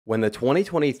When the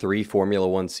 2023 Formula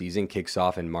One season kicks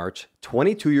off in March,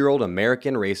 22-year-old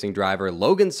American racing driver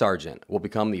Logan Sargeant will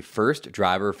become the first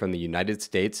driver from the United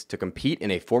States to compete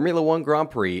in a Formula One Grand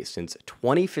Prix since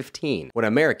 2015, when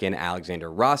American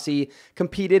Alexander Rossi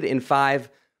competed in 5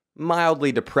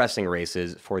 mildly depressing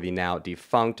races for the now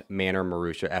defunct Manor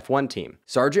Marussia F1 team.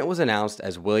 Sargeant was announced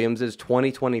as Williams'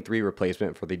 2023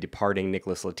 replacement for the departing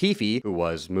Nicholas Latifi, who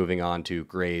was moving on to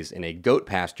graze in a goat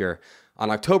pasture, on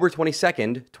October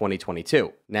 22nd,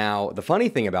 2022. Now, the funny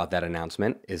thing about that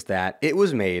announcement is that it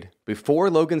was made before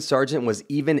Logan Sargeant was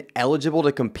even eligible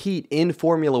to compete in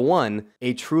Formula One,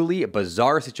 a truly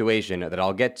bizarre situation that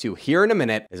I'll get to here in a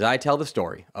minute as I tell the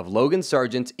story of Logan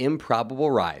Sargeant's improbable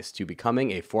rise to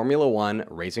becoming a Formula One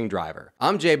racing driver.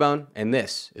 I'm J-Bone, and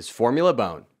this is Formula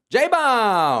Bone.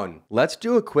 J-Bone! Let's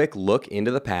do a quick look into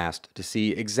the past to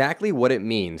see exactly what it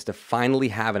means to finally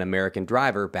have an American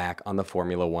driver back on the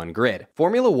Formula One grid.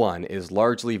 Formula One is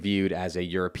largely viewed as a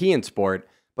European sport,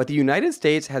 but the United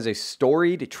States has a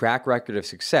storied track record of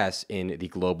success in the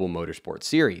global motorsport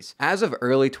series. As of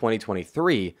early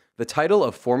 2023, the title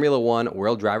of Formula One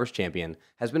World Drivers' Champion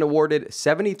has been awarded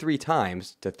 73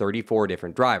 times to 34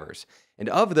 different drivers, and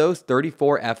of those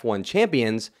 34 F1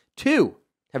 champions, 2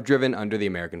 have driven under the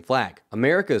American flag.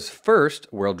 America's first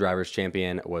World Drivers'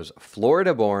 Champion was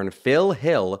Florida-born Phil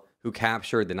Hill, who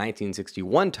captured the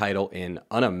 1961 title in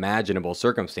unimaginable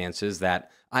circumstances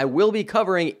that I will be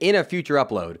covering in a future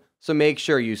upload, so make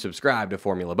sure you subscribe to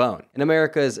Formula Bone. And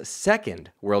America's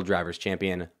second World Drivers'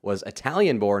 Champion was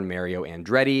Italian-born Mario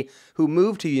Andretti, who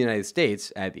moved to the United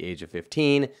States at the age of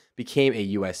 15, became a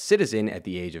U.S. citizen at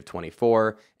the age of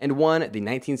 24, and won the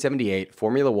 1978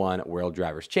 Formula One World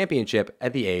Drivers' Championship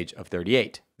at the age of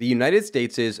 38. The United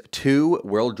States' 2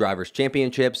 World Drivers'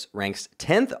 Championships ranks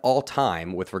 10th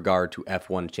all-time with regard to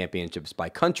F1 championships by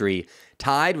country,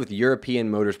 tied with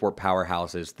European motorsport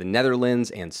powerhouses the Netherlands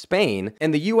and Spain,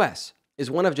 and the U.S. is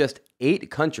one of just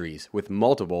 8 countries with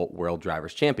multiple World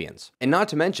Drivers' Champions. And not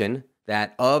to mention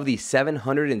that of the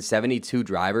 772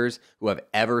 drivers who have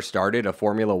ever started a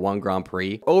Formula One Grand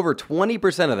Prix, over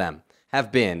 20% of them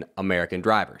have been American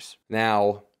drivers.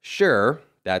 Now, sure,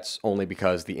 that's only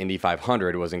because the Indy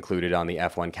 500 was included on the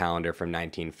F1 calendar from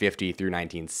 1950 through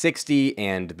 1960,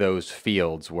 and those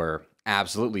fields were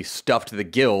absolutely stuffed to the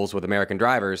gills with American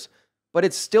drivers, but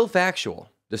it's still factual.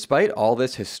 Despite all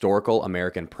this historical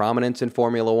American prominence in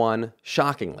Formula One,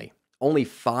 shockingly, only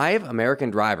 5 American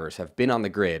drivers have been on the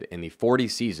grid in the 40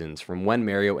 seasons from when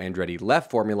Mario Andretti left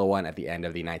Formula One at the end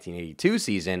of the 1982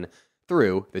 season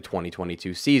through the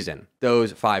 2022 season.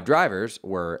 Those 5 drivers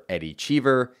were Eddie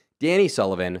Cheever, Danny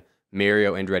Sullivan,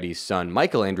 Mario Andretti's son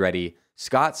Michael Andretti,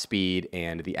 Scott Speed,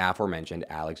 and the aforementioned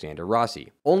Alexander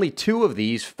Rossi. Only 2 of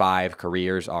these 5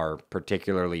 careers are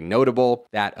particularly notable,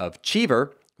 that of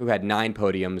Cheever, who had 9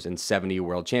 podiums and 70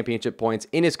 World Championship points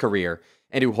in his career,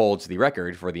 and who holds the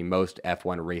record for the most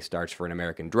F1 race starts for an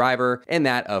American driver, and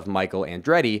that of Michael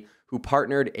Andretti, who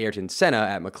partnered Ayrton Senna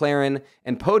at McLaren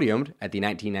and podiumed at the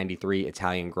 1993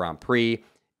 Italian Grand Prix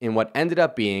in what ended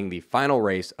up being the final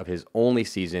race of his only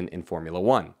season in Formula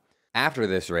One. After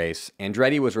this race,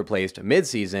 Andretti was replaced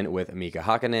mid-season with Mika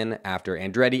Hakkinen after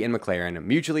Andretti and McLaren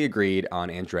mutually agreed on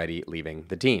Andretti leaving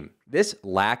the team. This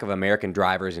lack of American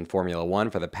drivers in Formula One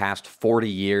for the past 40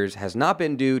 years has not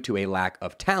been due to a lack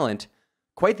of talent,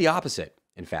 quite the opposite,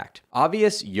 in fact.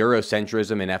 Obvious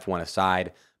Eurocentrism in F1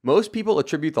 aside, most people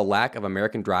attribute the lack of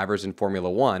American drivers in Formula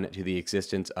One to the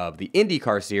existence of the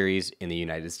INDYCAR series in the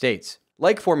United States.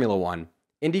 Like Formula One,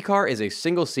 INDYCAR is a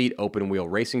single-seat open-wheel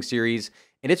racing series,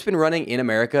 and it's been running in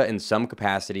America in some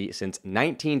capacity since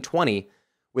 1920,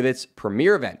 with its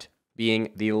premier event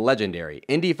being the legendary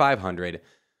Indy 500,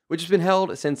 which has been held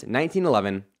since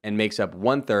 1911 and makes up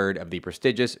 1/3 of the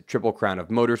prestigious Triple Crown of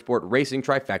Motorsport racing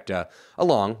trifecta,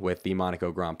 along with the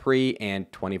Monaco Grand Prix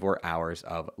and 24 Hours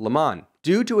of Le Mans.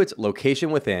 Due to its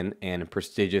location within and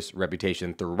prestigious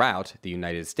reputation throughout the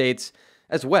United States,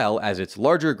 as well as its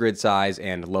larger grid size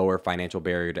and lower financial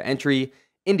barrier to entry,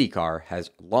 INDYCAR has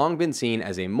long been seen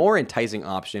as a more enticing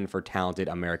option for talented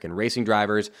American racing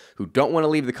drivers who don't want to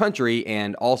leave the country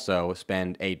and also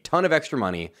spend a ton of extra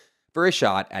money for a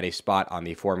shot at a spot on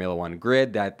the Formula One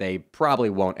grid that they probably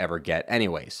won't ever get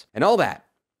anyways. And all that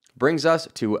brings us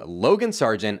to Logan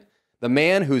Sargeant, the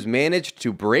man who's managed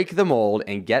to break the mold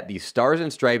and get the Stars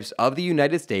and Stripes of the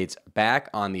United States back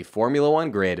on the Formula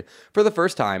One grid for the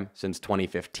first time since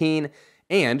 2015,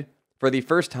 and for the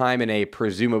first time in a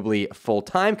presumably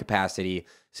full-time capacity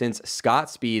since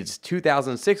Scott Speed's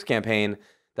 2006 campaign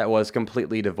that was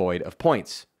completely devoid of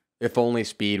points. If only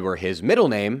speed were his middle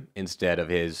name instead of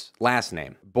his last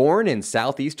name. Born in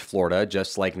Southeast Florida,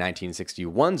 just like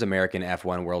 1961's American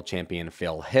F1 world champion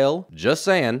Phil Hill, just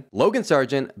saying, Logan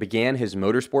Sargeant began his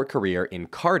motorsport career in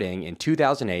karting in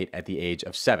 2008 at the age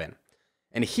of 7.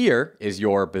 And here is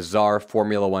your bizarre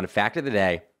Formula One fact of the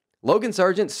day. Logan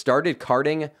Sargeant started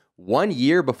karting 1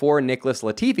 year before Nicholas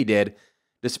Latifi did,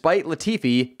 despite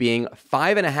Latifi being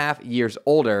 5.5 years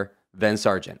older than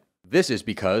Sargeant. This is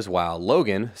because while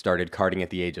Logan started karting at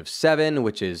the age of 7,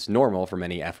 which is normal for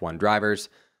many F1 drivers,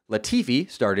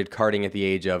 Latifi started karting at the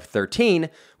age of 13,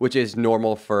 which is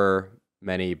normal for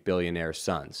many billionaire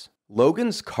sons.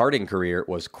 Logan's karting career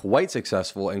was quite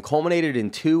successful and culminated in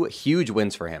 2 huge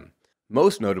wins for him.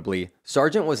 Most notably,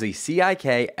 Sargeant was the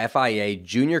CIK FIA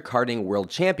Junior Karting World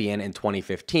Champion in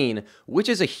 2015, which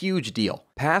is a huge deal.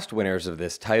 Past winners of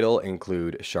this title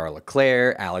include Charles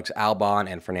Leclerc, Alex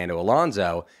Albon, and Fernando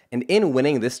Alonso, and in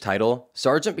winning this title,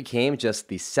 Sargeant became just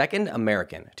the 2nd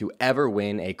American to ever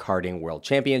win a karting world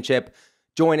championship,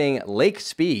 joining Lake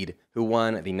Speed, who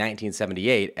won the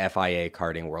 1978 FIA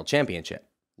Karting World Championship.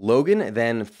 Logan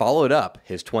then followed up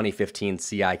his 2015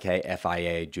 CIK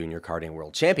FIA Junior Karting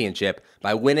World Championship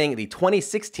by winning the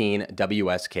 2016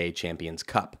 WSK Champions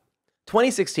Cup.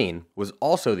 2016 was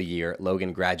also the year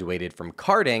Logan graduated from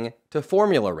karting to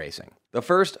formula racing. The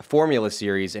first Formula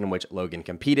Series in which Logan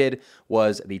competed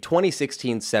was the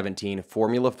 2016-17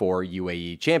 Formula 4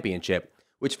 UAE Championship,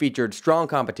 which featured strong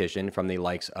competition from the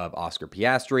likes of Oscar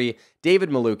Piastri,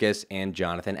 David Malukas, and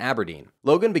Jonathan Aberdeen.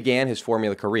 Logan began his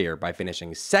Formula career by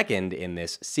finishing 2nd in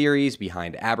this series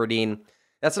behind Aberdeen.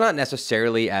 That's not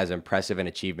necessarily as impressive an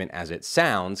achievement as it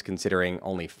sounds, considering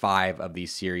only 5 of the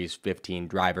Series 15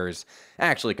 drivers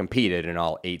actually competed in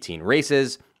all 18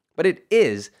 races, but it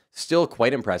is still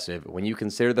quite impressive when you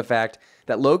consider the fact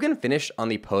that Logan finished on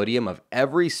the podium of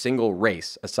every single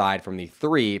race aside from the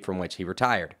 3 from which he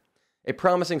retired. A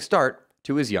promising start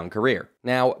to his young career.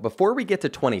 Now, before we get to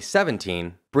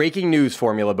 2017, breaking news,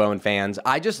 Formula Bone fans,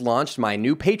 I just launched my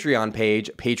new Patreon page,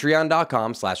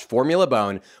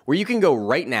 patreon.com/FormulaBone, where you can go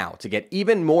right now to get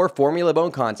even more Formula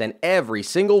Bone content every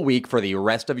single week for the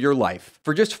rest of your life.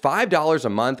 For just $5 a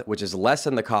month, which is less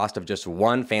than the cost of just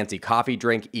one fancy coffee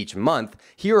drink each month,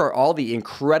 here are all the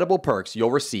incredible perks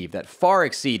you'll receive that far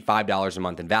exceed $5 a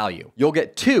month in value. You'll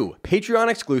get 2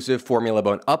 Patreon-exclusive Formula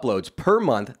Bone uploads per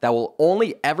month that will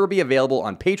only ever be available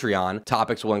on Patreon.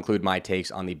 Topics will include my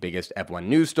takes on the biggest F1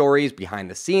 news stories,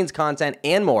 behind-the-scenes content,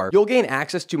 and more. You'll gain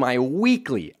access to my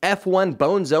weekly F1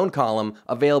 Bone Zone column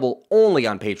available only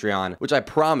on Patreon, which I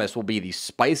promise will be the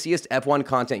spiciest F1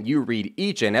 content you read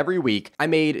each and every week. I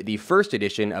made the first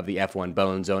edition of the F1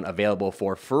 Bone Zone available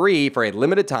for free for a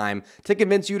limited time to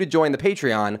convince you to join the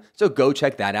Patreon, so go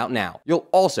check that out now. You'll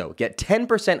also get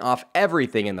 10% off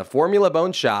everything in the Formula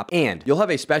Bone shop, and you'll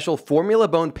have a special Formula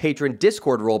Bone patron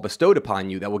Discord role bestowed upon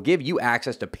you that will give you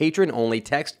access to patron-only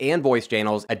text and voice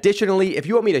channels. Additionally, if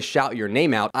you want me to shout your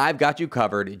name out, I've got you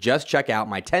covered. Just check out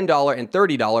my $10 and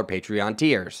 $30 Patreon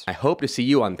tiers. I hope to see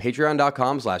you on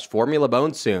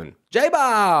patreon.com/FormulaBone soon.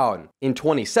 J-Bone! In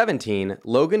 2017,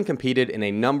 Logan competed in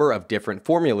a number of different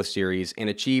Formula Series and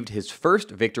achieved his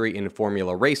first victory in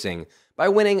Formula Racing by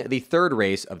winning the 3rd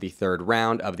race of the 3rd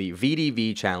round of the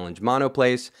VDV Challenge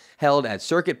Monoplace held at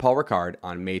Circuit Paul Ricard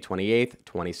on May 28,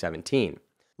 2017.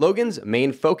 Logan's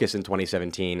main focus in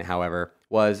 2017, however,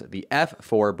 was the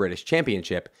F4 British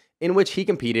Championship, in which he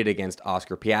competed against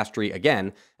Oscar Piastri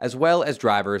again, as well as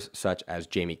drivers such as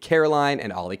Jamie Caroline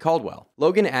and Ollie Caldwell.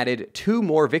 Logan added 2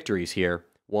 more victories here,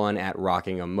 one at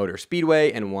Rockingham Motor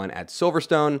Speedway and one at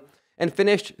Silverstone, and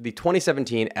finished the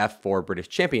 2017 F4 British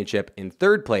Championship in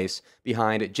 3rd place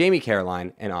behind Jamie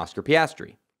Caroline and Oscar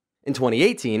Piastri. In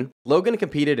 2018, Logan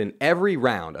competed in every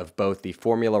round of both the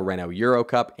Formula Renault Euro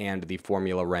Cup and the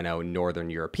Formula Renault Northern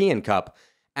European Cup,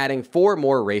 adding 4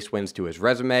 more race wins to his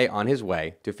resume on his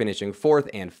way to finishing 4th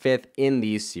and 5th in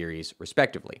these series,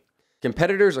 respectively.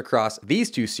 Competitors across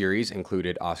these 2 series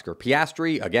included Oscar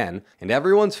Piastri, again, and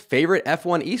everyone's favorite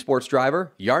F1 esports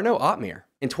driver, Jarno Opmeer.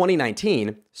 In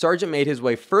 2019, Sargeant made his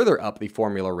way further up the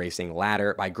Formula Racing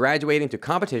ladder by graduating to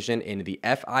competition in the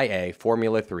FIA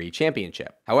Formula 3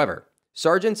 Championship. However,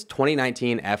 Sargeant's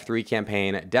 2019 F3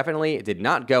 campaign definitely did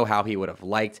not go how he would have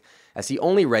liked, as he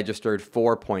only registered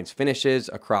 4 points finishes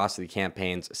across the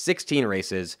campaign's 16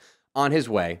 races, on his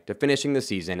way to finishing the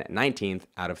season 19th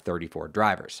out of 34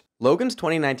 drivers. Logan's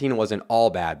 2019 wasn't all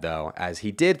bad though, as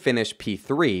he did finish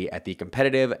P3 at the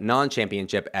competitive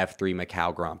non-championship F3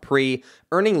 Macau Grand Prix,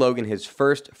 earning Logan his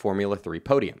first Formula 3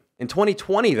 podium. In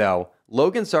 2020 though,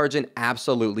 Logan Sargeant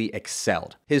absolutely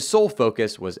excelled. His sole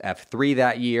focus was F3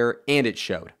 that year, and it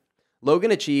showed.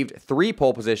 Logan achieved 3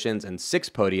 pole positions and 6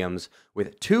 podiums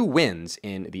with 2 wins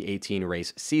in the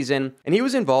 18-race season, and he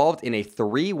was involved in a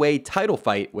 3-way title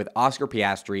fight with Oscar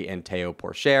Piastri and Théo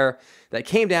Pourchaire that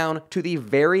came down to the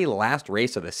very last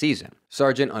race of the season.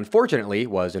 Sargeant, unfortunately,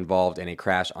 was involved in a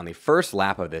crash on the first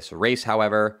lap of this race,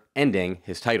 however, ending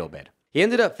his title bid. He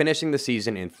ended up finishing the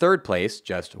season in 3rd place,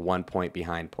 just 1 point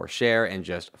behind Pourchaire and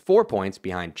just 4 points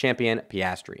behind champion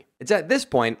Piastri. It's at this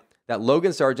point that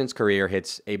Logan Sargeant's career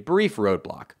hits a brief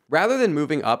roadblock. Rather than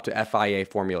moving up to FIA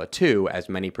Formula 2, as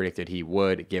many predicted he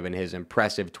would given his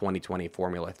impressive 2020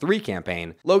 Formula 3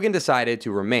 campaign, Logan decided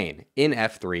to remain in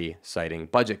F3, citing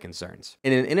budget concerns.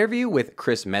 In an interview with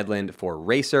Chris Medland for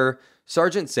Racer,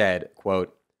 Sargeant said,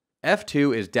 quote,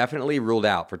 "F2 is definitely ruled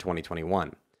out for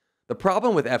 2021. The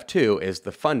problem with F2 is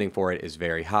the funding for it is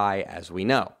very high, as we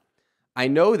know. I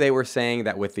know they were saying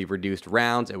that with the reduced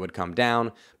rounds it would come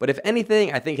down, but if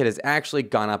anything, I think it has actually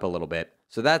gone up a little bit,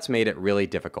 so that's made it really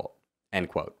difficult." End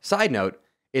quote. Side note,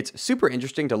 it's super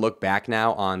interesting to look back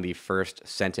now on the first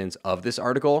sentence of this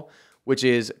article, which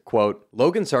is, quote,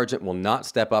 "Logan Sargeant will not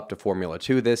step up to Formula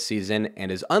 2 this season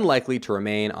and is unlikely to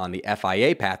remain on the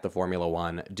FIA path to Formula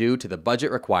 1 due to the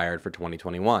budget required for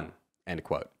 2021. End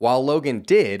quote. While Logan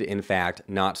did, in fact,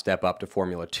 not step up to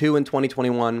Formula 2 in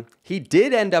 2021, he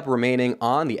did end up remaining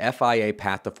on the FIA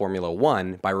path to Formula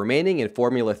 1 by remaining in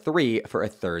Formula 3 for a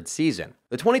 3rd season.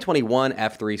 The 2021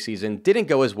 F3 season didn't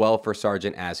go as well for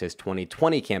Sargeant as his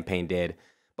 2020 campaign did,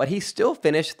 but he still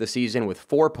finished the season with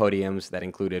 4 podiums that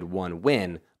included 1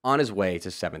 win, on his way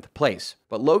to 7th place.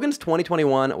 But Logan's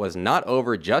 2021 was not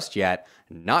over just yet,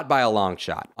 not by a long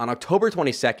shot. On October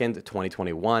 22nd,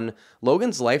 2021,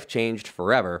 Logan's life changed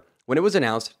forever when it was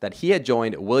announced that he had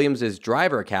joined Williams'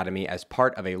 driver academy as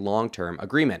part of a long-term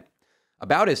agreement.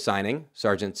 About his signing,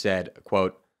 Sargeant said,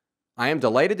 quote, "I am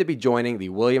delighted to be joining the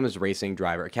Williams Racing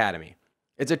Driver Academy.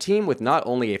 It's a team with not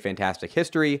only a fantastic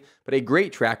history, but a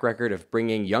great track record of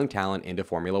bringing young talent into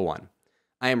Formula 1.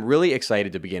 I am really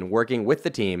excited to begin working with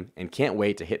the team and can't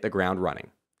wait to hit the ground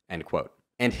running." End quote.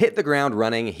 And hit the ground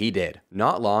running he did.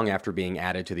 Not long after being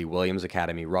added to the Williams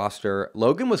Academy roster,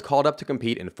 Logan was called up to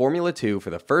compete in Formula 2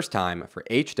 for the first time for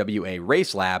HWA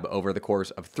Race Lab over the course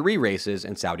of 3 races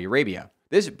in Saudi Arabia.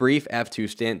 This brief F2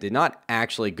 stint did not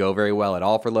actually go very well at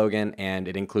all for Logan, and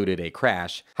it included a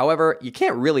crash. However, you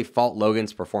can't really fault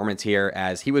Logan's performance here,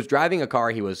 as he was driving a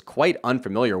car he was quite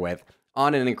unfamiliar with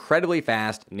on an incredibly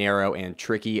fast, narrow, and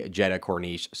tricky Jeddah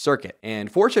Corniche circuit. And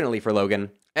fortunately for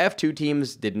Logan, F2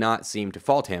 teams did not seem to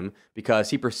fault him because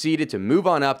he proceeded to move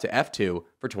on up to F2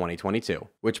 for 2022.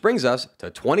 Which brings us to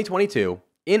 2022,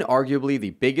 inarguably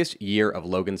the biggest year of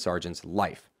Logan Sargeant's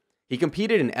life. He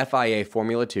competed in FIA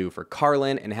Formula 2 for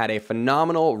Carlin and had a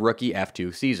phenomenal rookie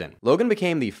F2 season. Logan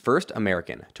became the first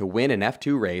American to win an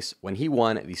F2 race when he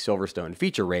won the Silverstone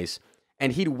feature race,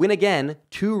 and he'd win again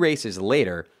 2 races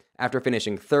later after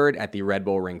finishing 3rd at the Red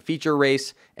Bull Ring feature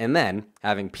race, and then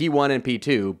having P1 and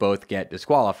P2 both get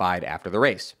disqualified after the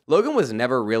race. Logan was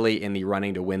never really in the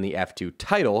running to win the F2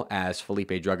 title, as Felipe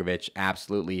Drugovich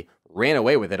absolutely ran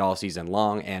away with it all season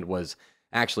long and was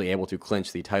actually able to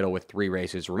clinch the title with 3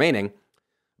 races remaining.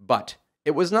 But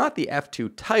it was not the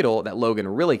F2 title that Logan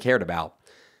really cared about,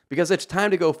 because it's time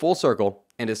to go full circle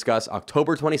and discuss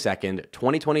October 22nd,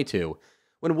 2022,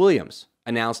 when Williams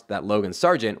announced that Logan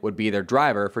Sargeant would be their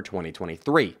driver for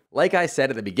 2023. Like I said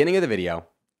at the beginning of the video,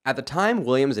 at the time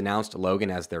Williams announced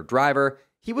Logan as their driver,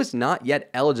 he was not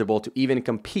yet eligible to even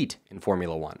compete in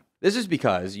Formula 1. This is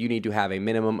because you need to have a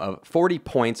minimum of 40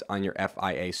 points on your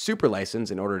FIA Super License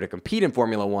in order to compete in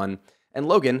Formula 1, and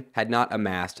Logan had not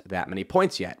amassed that many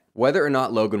points yet. Whether or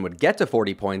not Logan would get to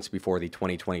 40 points before the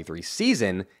 2023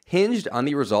 season hinged on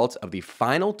the results of the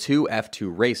final 2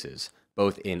 F2 races,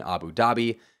 both in Abu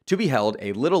Dhabi, to be held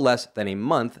a little less than a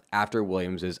month after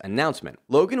Williams' announcement.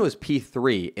 Logan was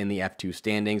P3 in the F2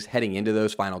 standings heading into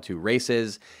those final 2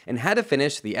 races, and had to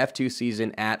finish the F2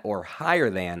 season at or higher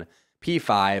than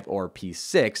P5 or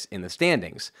P6 in the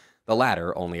standings, the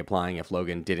latter only applying if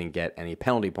Logan didn't get any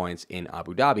penalty points in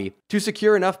Abu Dhabi, to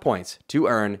secure enough points to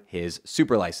earn his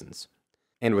super license.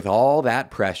 And with all that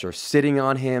pressure sitting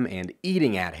on him and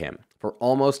eating at him for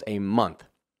almost a month,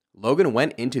 Logan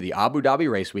went into the Abu Dhabi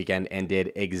race weekend and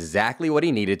did exactly what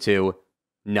he needed to: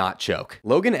 not choke.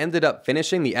 Logan ended up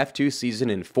finishing the F2 season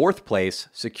in 4th place,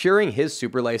 securing his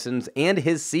super license and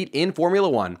his seat in Formula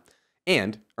 1,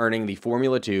 and earning the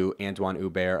Formula 2 Antoine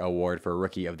Hubert Award for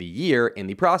Rookie of the Year in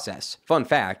the process. Fun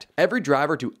fact, every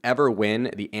driver to ever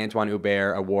win the Antoine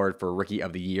Hubert Award for Rookie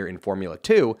of the Year in Formula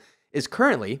 2 is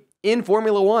currently In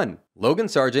Formula One, Logan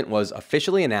Sargeant was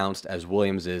officially announced as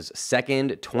Williams'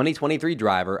 second 2023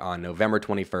 driver on November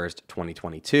 21st,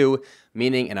 2022,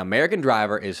 meaning an American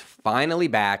driver is finally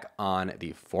back on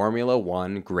the Formula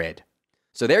One grid.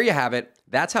 So there you have it.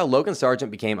 That's how Logan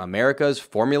Sargeant became America's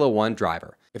Formula One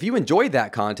driver. If you enjoyed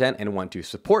that content and want to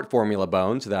support Formula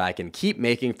Bone so that I can keep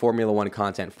making Formula One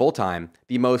content full-time,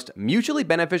 the most mutually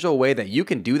beneficial way that you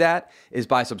can do that is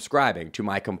by subscribing to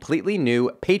my completely new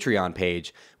Patreon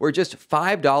page, where just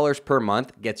 $5 per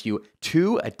month gets you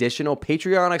 2 additional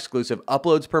Patreon-exclusive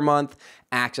uploads per month,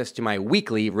 access to my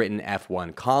weekly written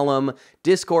F1 column,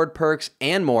 Discord perks,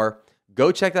 and more.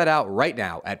 Go check that out right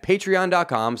now at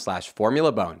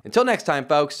patreon.com/formulabone. Until next time,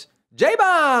 folks,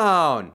 J-Bone!